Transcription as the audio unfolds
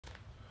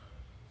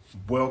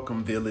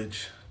Welcome,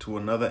 Village, to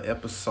another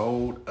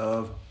episode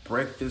of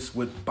Breakfast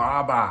with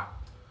Baba.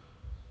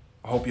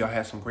 I hope y'all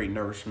had some great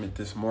nourishment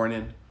this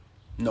morning.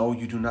 No,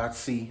 you do not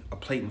see a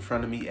plate in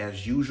front of me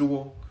as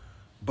usual,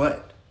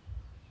 but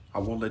I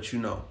will let you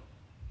know.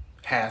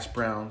 Hash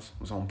browns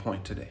was on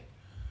point today.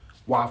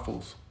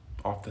 Waffles,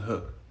 off the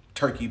hook.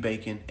 Turkey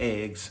bacon,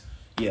 eggs,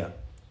 yeah,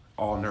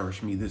 all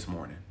nourished me this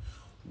morning.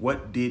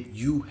 What did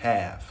you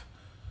have?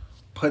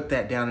 Put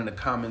that down in the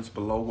comments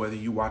below, whether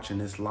you're watching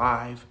this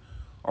live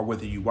or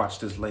whether you watch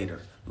this later.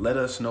 Let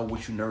us know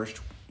what you nourished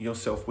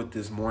yourself with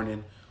this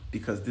morning,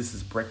 because this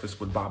is Breakfast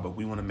with Baba.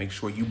 We want to make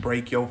sure you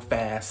break your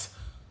fast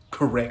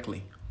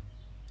correctly.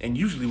 And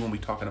usually when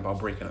we're talking about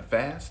breaking a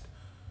fast,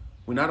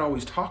 we're not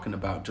always talking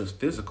about just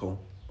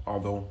physical,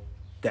 although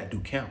that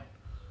do count.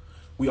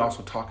 We're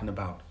also talking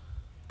about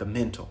the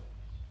mental.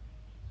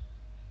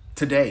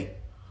 Today,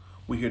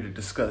 we're here to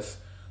discuss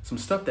some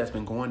stuff that's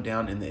been going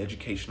down in the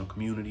educational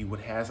community,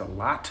 what has a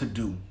lot to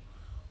do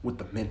with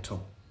the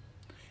mental.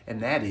 And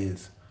that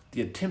is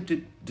the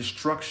attempted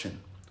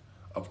destruction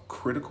of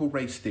critical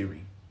race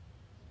theory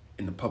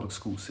in the public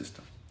school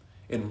system.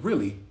 And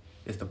really,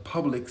 it's the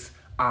public's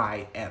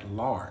eye at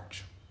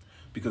large.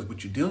 Because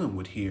what you're dealing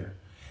with here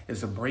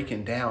is a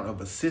breaking down of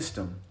a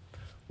system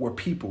where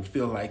people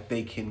feel like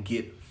they can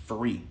get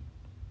free.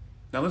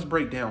 Now let's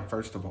break down,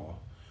 first of all,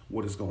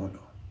 what is going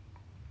on.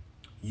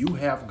 You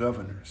have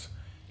governors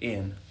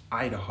in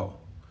Idaho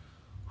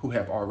who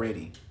have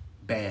already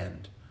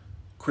banned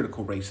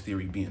critical race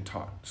theory being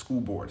taught. School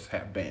boards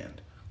have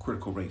banned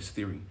critical race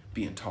theory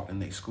being taught in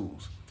their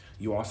schools.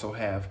 You also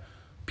have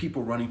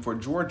people running for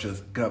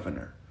Georgia's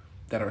governor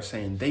that are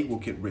saying they will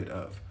get rid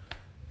of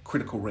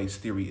critical race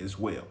theory as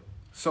well.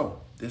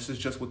 So this is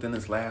just within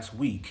this last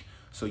week.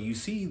 So you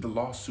see the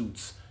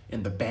lawsuits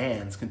and the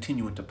bans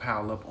continuing to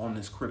pile up on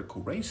this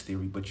critical race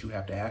theory, but you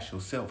have to ask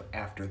yourself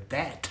after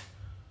that,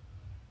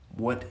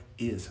 what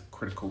is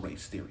critical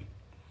race theory?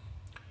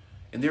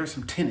 And there are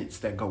some tenets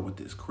that go with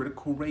this.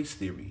 Critical race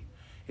theory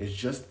is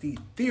just the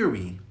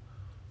theory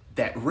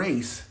that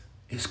race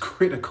is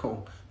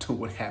critical to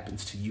what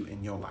happens to you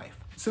in your life.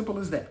 Simple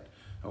as that.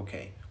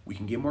 Okay, we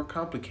can get more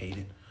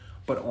complicated,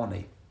 but on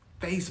a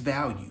face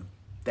value,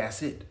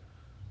 that's it.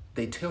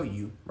 They tell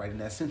you right in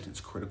that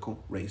sentence,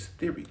 critical race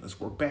theory. Let's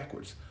work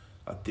backwards.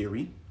 A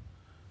theory.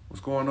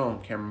 What's going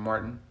on, Cameron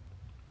Martin?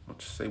 I'll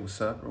just say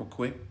what's up real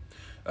quick.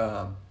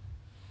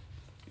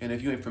 And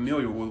if you ain't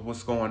familiar with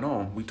what's going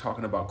on, we're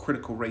talking about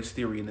critical race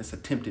theory and this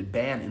attempted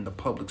ban in the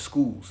public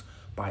schools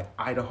by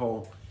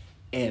Idaho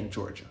and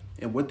Georgia.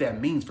 And what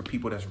that means for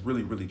people that's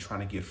really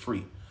trying to get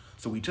free.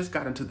 So we just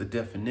got into the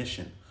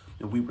definition,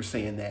 and we were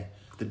saying that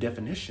the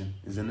definition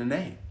is in the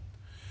name.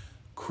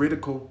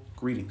 Critical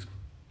greetings.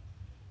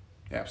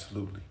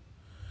 Absolutely.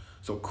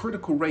 So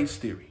critical race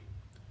theory.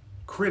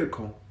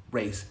 Critical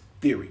race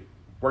theory.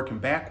 Working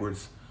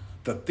backwards,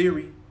 the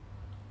theory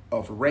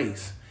of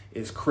race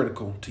is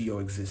critical to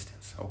your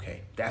existence.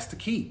 Okay, that's the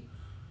key.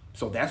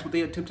 So that's what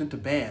they're attempting to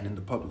ban in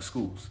the public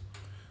schools.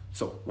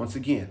 So once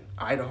again,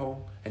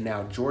 Idaho and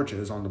now Georgia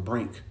is on the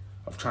brink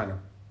of trying to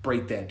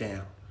break that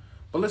down.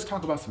 But let's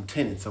talk about some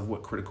tenets of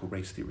what critical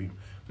race theory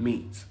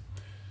means.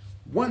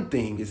 One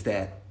thing is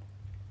that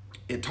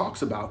it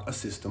talks about a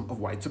system of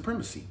white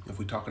supremacy. If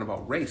we're talking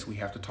about race, we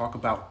have to talk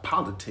about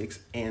politics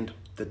and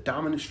the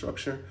dominant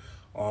structure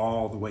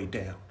all the way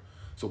down.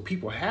 So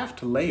people have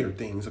to layer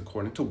things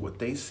according to what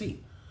they see.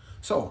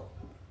 So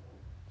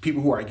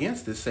people who are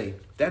against this say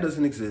that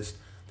doesn't exist.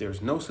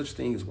 There's no such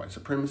thing as white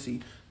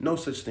supremacy, no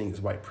such thing as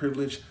white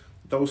privilege.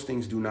 Those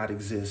things do not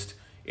exist.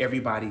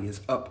 Everybody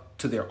is up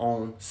to their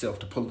own self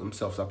to pull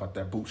themselves up out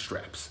their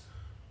bootstraps.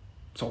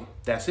 So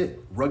that's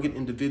it. Rugged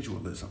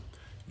individualism.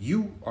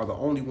 You are the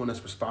only one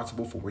that's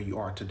responsible for where you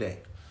are today.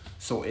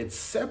 So it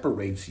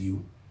separates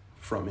you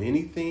from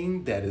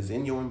anything that is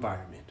in your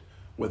environment,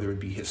 whether it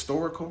be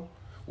historical,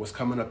 what's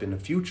coming up in the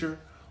future,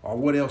 or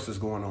what else is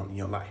going on in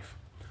your life.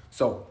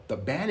 So the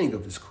banning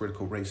of this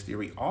critical race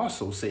theory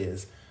also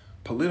says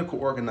political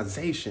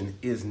organization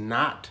is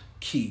not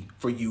key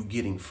for you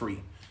getting free.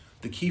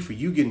 The key for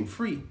you getting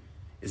free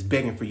is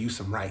begging for you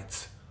some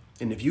rights.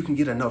 And if you can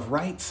get enough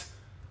rights,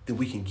 then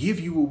we can give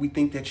you what we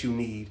think that you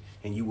need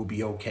and you will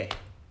be okay.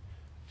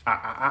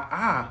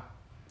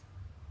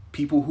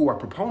 People who are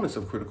proponents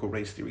of critical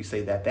race theory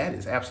say that that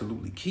is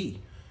absolutely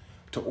key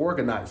to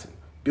organizing,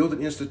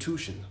 building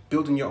institutions,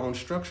 building your own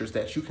structures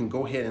that you can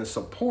go ahead and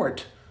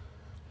support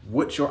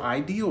what your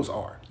ideals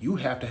are. You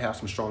have to have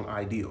some strong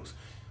ideals.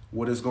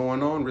 What is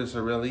going on,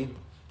 Rizarelli?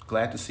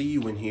 Glad to see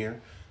you in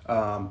here.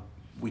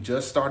 We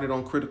just started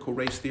on critical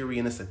race theory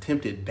and its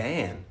attempted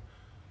ban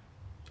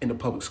in the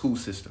public school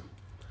system.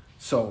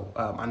 So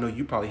I know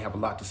you probably have a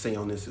lot to say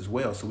on this as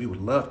well. So we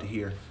would love to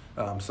hear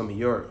some of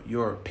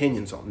your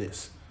opinions on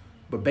this.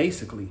 But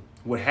basically,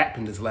 what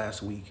happened this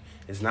last week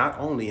is not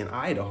only in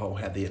Idaho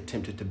have they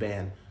attempted to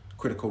ban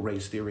critical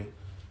race theory,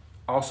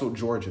 also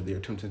Georgia, they're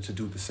attempting to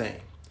do the same.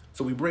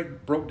 So we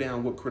broke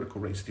down what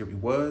critical race theory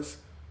was.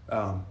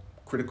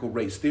 Critical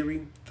race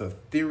theory, the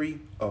theory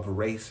of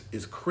race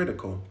is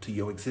critical to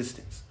your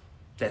existence.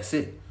 That's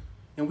it.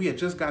 And we had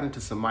just got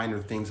into some minor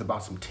things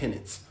about some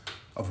tenets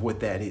of what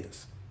that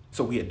is.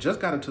 So we had just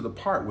gotten to the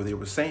part where they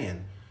were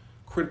saying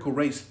critical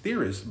race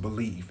theorists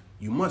believe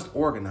you must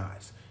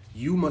organize,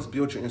 you must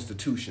build your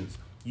institutions,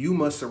 you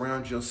must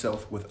surround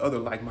yourself with other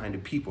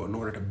like-minded people in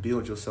order to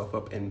build yourself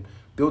up and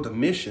build a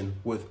mission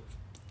with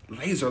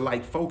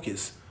laser-like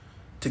focus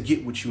to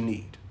get what you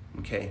need,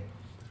 okay?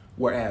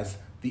 Whereas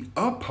the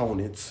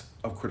opponents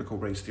of critical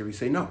race theory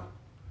say, no,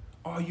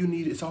 all you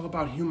need, it's all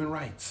about human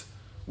rights.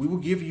 We will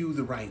give you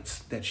the rights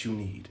that you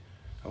need,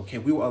 okay?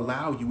 We will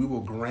allow you, we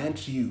will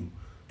grant you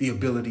the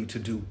ability to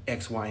do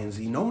X, Y, and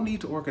Z. No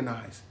need to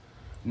organize,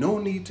 no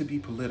need to be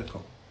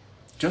political.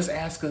 Just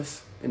ask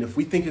us, and if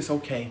we think it's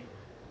okay,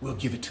 we'll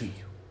give it to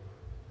you.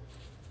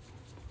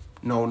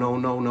 No, no,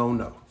 no, no,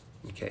 no,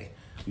 okay?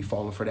 We've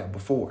fallen for that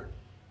before.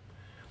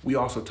 We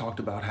also talked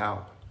about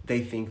how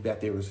they think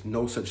that there is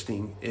no such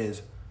thing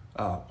as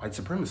white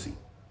supremacy,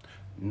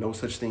 no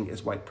such thing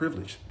as white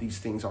privilege. These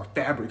things are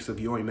fabrics of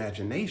your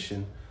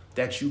imagination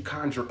that you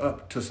conjure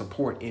up to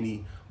support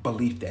any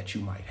belief that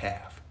you might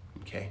have,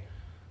 okay?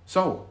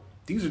 So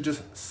these are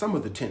just some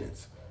of the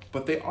tenets,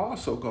 but they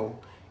also go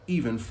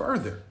even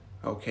further,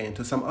 okay,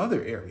 into some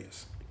other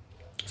areas.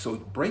 So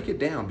break it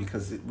down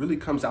because it really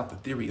comes out the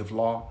theory of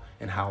law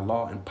and how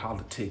law and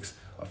politics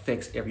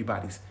affects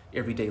everybody's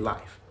everyday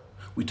life.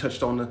 We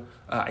touched on the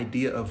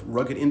idea of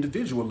rugged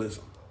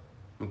individualism,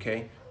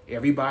 okay?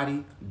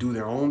 Everybody do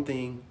their own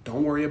thing.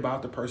 Don't worry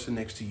about the person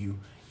next to you.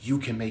 You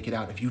can make it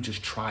out if you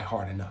just try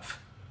hard enough.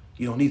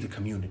 You don't need the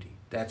community.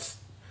 That's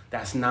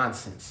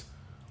nonsense.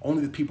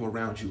 Only the people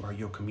around you are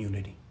your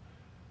community.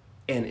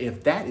 And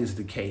if that is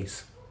the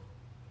case,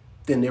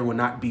 then there will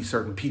not be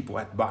certain people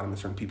at the bottom and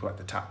certain people at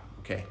the top,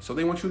 okay? So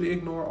they want you to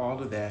ignore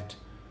all of that,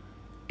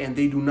 and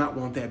they do not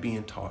want that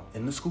being taught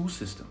in the school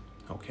system,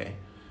 okay?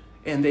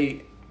 And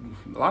a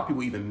lot of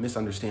people even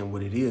misunderstand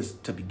what it is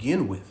to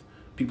begin with.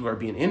 People are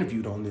being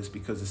interviewed on this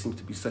because it seems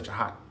to be such a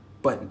hot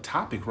button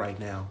topic right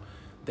now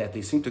that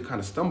they seem to kind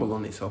of stumble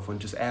on themselves and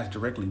just ask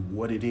directly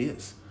what it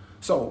is.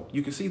 So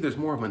you can see there's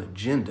more of an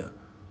agenda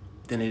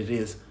than it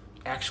is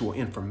actual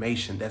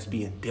information that's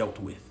being dealt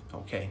with,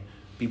 okay?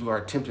 People are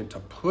attempting to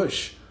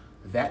push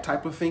that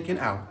type of thinking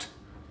out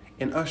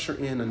and usher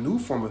in a new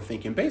form of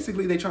thinking.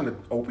 Basically, they're trying to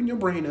open your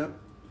brain up,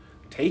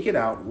 take it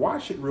out,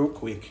 wash it real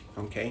quick,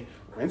 okay?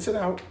 Rinse it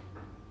out,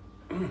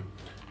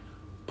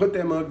 put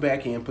that mug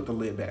back in, put the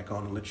lid back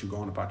on and let you go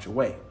on about your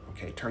way,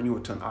 okay? Turn you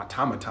into an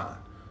automaton.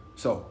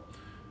 So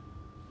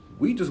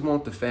we just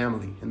want the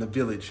family and the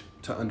village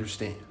to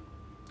understand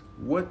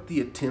what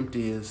the attempt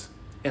is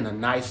in a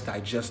nice,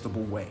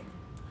 digestible way.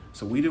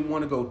 So we didn't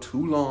want to go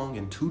too long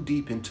and too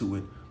deep into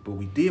it, but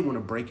we did want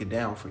to break it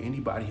down for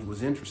anybody who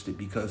was interested,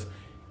 because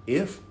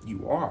if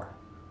you are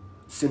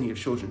sending your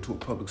children to a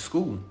public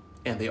school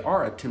and they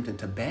are attempting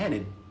to ban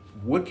it,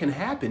 what can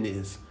happen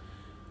is,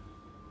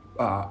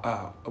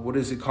 what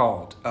is it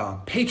called?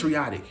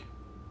 Patriotic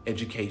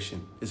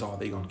education is all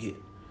they're going to get.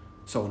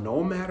 So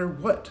no matter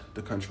what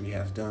the country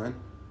has done,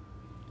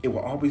 it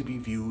will always be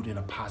viewed in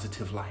a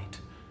positive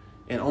light.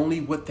 And only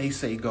what they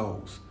say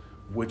goes,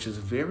 which is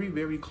very,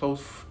 very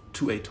close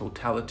to a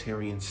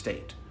totalitarian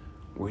state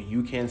where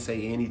you can't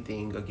say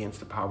anything against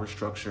the power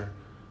structure.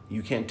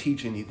 You can't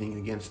teach anything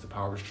against the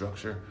power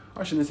structure.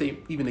 Or I shouldn't say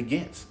even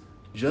against,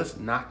 just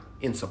not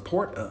in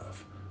support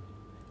of.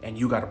 And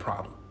you got a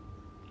problem.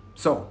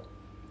 So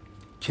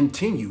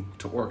continue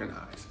to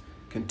organize,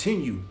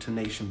 continue to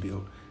nation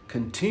build,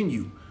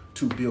 continue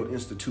to build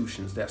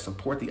institutions that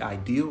support the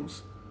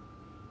ideals,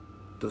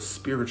 the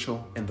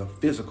spiritual and the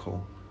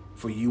physical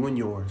for you and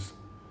yours,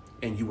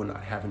 and you will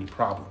not have any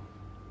problem.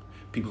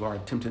 People are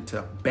attempting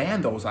to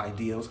ban those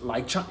ideals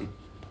like China.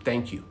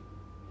 Thank you.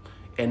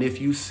 And if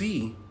you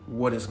see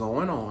what is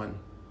going on,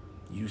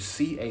 you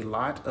see a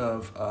lot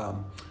of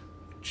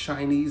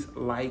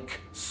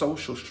Chinese-like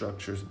social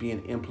structures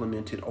being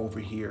implemented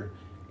over here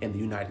in the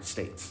United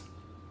States,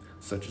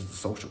 such as the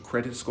social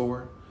credit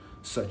score,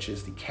 such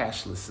as the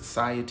cashless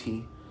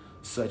society,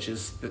 such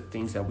as the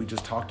things that we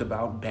just talked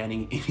about,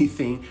 banning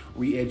anything,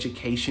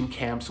 re-education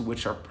camps,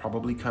 which are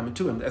probably coming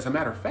to them. As a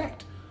matter of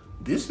fact,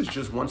 this is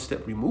just one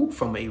step removed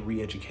from a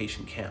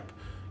re-education camp.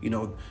 You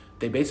know,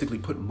 they basically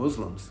put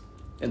Muslims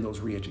in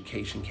those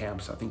re-education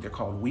camps. I think they're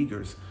called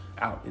Uyghurs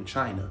out in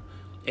China.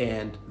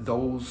 And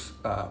those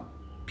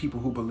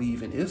people who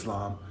believe in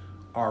Islam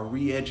are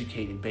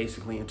re-educated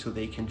basically until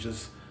they can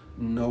just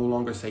no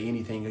longer say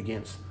anything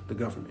against the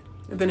government.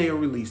 And then they are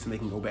released and they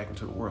can go back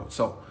into the world.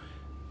 So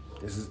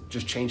this is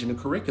just changing the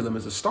curriculum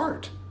as a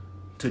start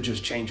to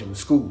just changing the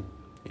school.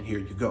 And here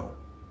you go.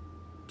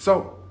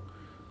 So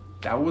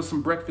that was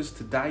some breakfast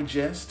to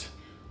digest.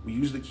 We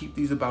usually keep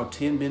these about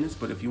 10 minutes,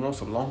 but if you want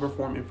some longer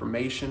form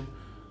information,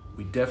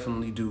 we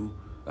definitely do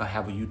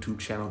have a YouTube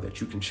channel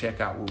that you can check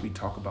out where we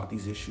talk about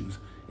these issues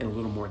in a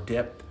little more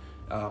depth.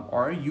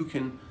 Or you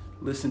can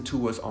listen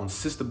to us on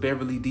Sister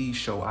Beverly D's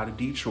show out of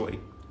Detroit,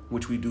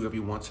 which we do every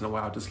once in a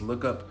while. Just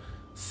look up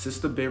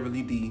Sister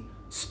Beverly D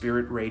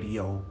Spirit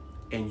Radio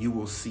and you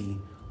will see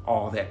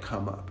all that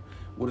come up.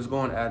 What is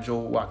going on,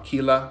 Ajo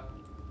Wakila?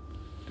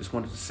 Just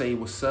wanted to say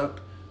what's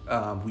up.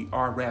 We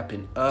are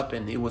wrapping up,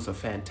 and it was a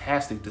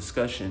fantastic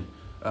discussion.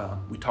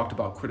 We talked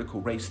about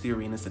critical race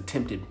theory and its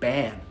attempted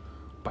ban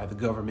by the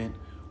government,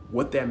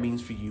 what that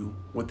means for you,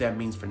 what that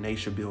means for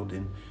nation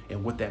building,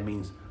 and what that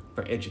means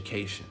for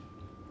education.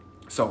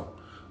 So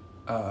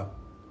I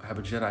have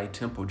a Jedi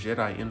Temple,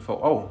 Jedi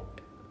info.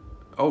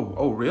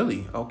 Oh,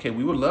 really? Okay,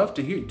 we would love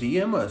to hear.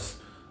 DM us,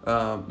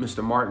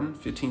 Mr. Martin,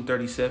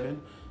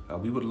 1537.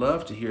 We would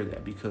love to hear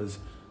that because,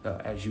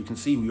 as you can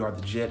see, we are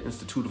the Jet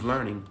Institute of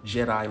Learning,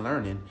 Jedi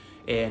Learning.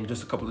 And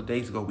just a couple of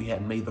days ago, we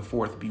had May the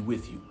 4th be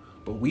with you.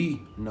 But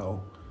we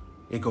know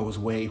it goes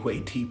way, way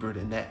deeper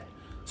than that.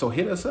 So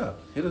hit us up.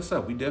 Hit us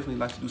up. We definitely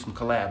like to do some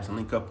collabs and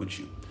link up with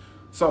you.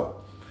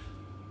 So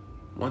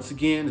once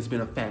again, it's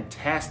been a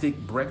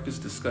fantastic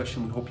breakfast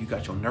discussion. We hope you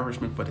got your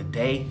nourishment for the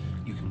day.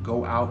 You can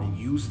go out and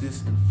use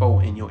this info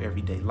in your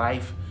everyday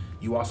life.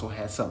 You also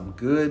had something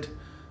good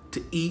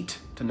to eat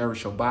to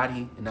nourish your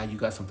body, and now you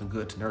got something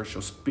good to nourish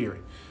your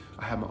spirit.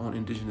 I have my own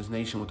indigenous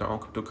nation with our own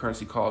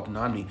cryptocurrency called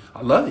Denami.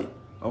 I love it.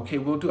 Okay,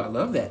 we'll do. I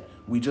love that.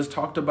 We just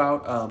talked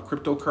about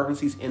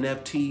cryptocurrencies,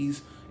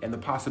 NFTs, and the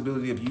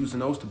possibility of using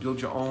those to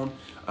build your own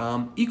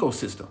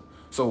ecosystem.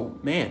 So,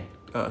 man,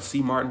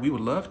 C. Martin, we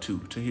would love to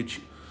hit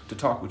you, to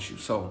talk with you.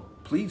 So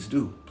please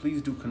do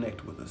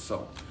connect with us.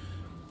 So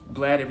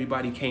glad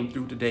everybody came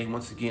through today.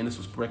 Once again, this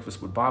was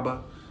Breakfast with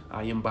Baba.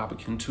 I am Baba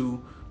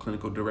Kintu,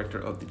 Clinical Director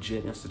of the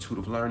Jet Institute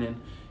of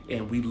Learning,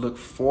 and we look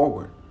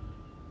forward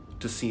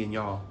to seeing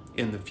y'all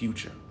in the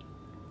future.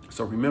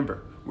 So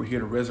remember, we're here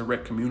to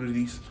resurrect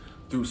communities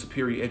through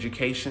superior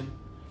education,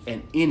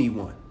 and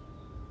anyone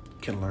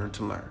can learn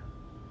to learn.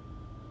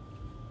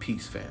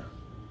 Peace, fam.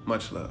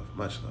 Much love,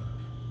 much love.